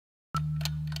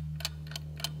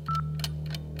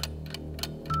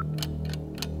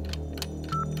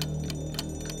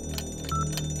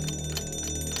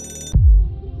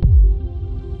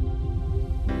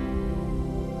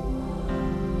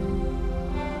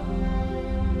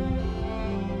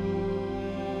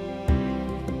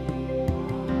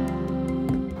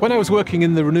When I was working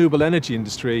in the renewable energy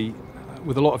industry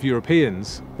with a lot of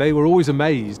Europeans, they were always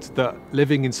amazed that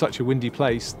living in such a windy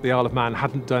place, the Isle of Man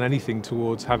hadn't done anything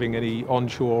towards having any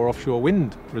onshore or offshore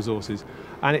wind resources.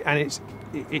 And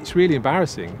it's really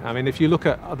embarrassing. I mean, if you look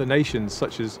at other nations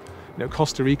such as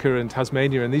Costa Rica and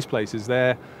Tasmania and these places,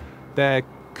 they're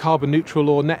carbon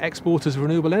neutral or net exporters of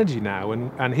renewable energy now.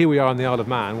 And here we are on the Isle of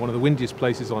Man, one of the windiest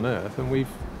places on Earth, and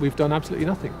we've done absolutely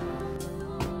nothing.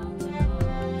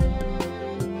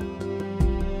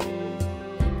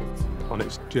 On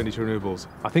its journey to renewables,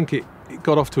 I think it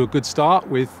got off to a good start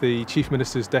with the Chief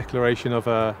Minister's declaration of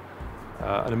an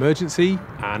emergency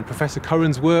and Professor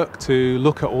Curran's work to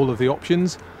look at all of the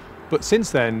options. But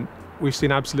since then, we've seen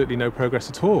absolutely no progress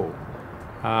at all.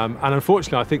 And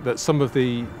unfortunately, I think that some of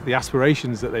the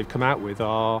aspirations that they've come out with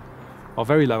are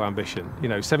very low ambition.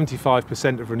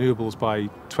 75% of renewables by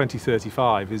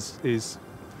 2035 is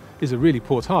a really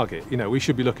poor target. We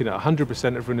should be looking at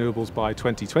 100% of renewables by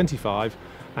 2025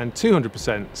 and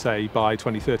 200%, say, by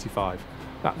 2035.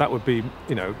 That would be,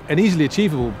 an easily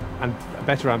achievable and a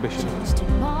better ambition.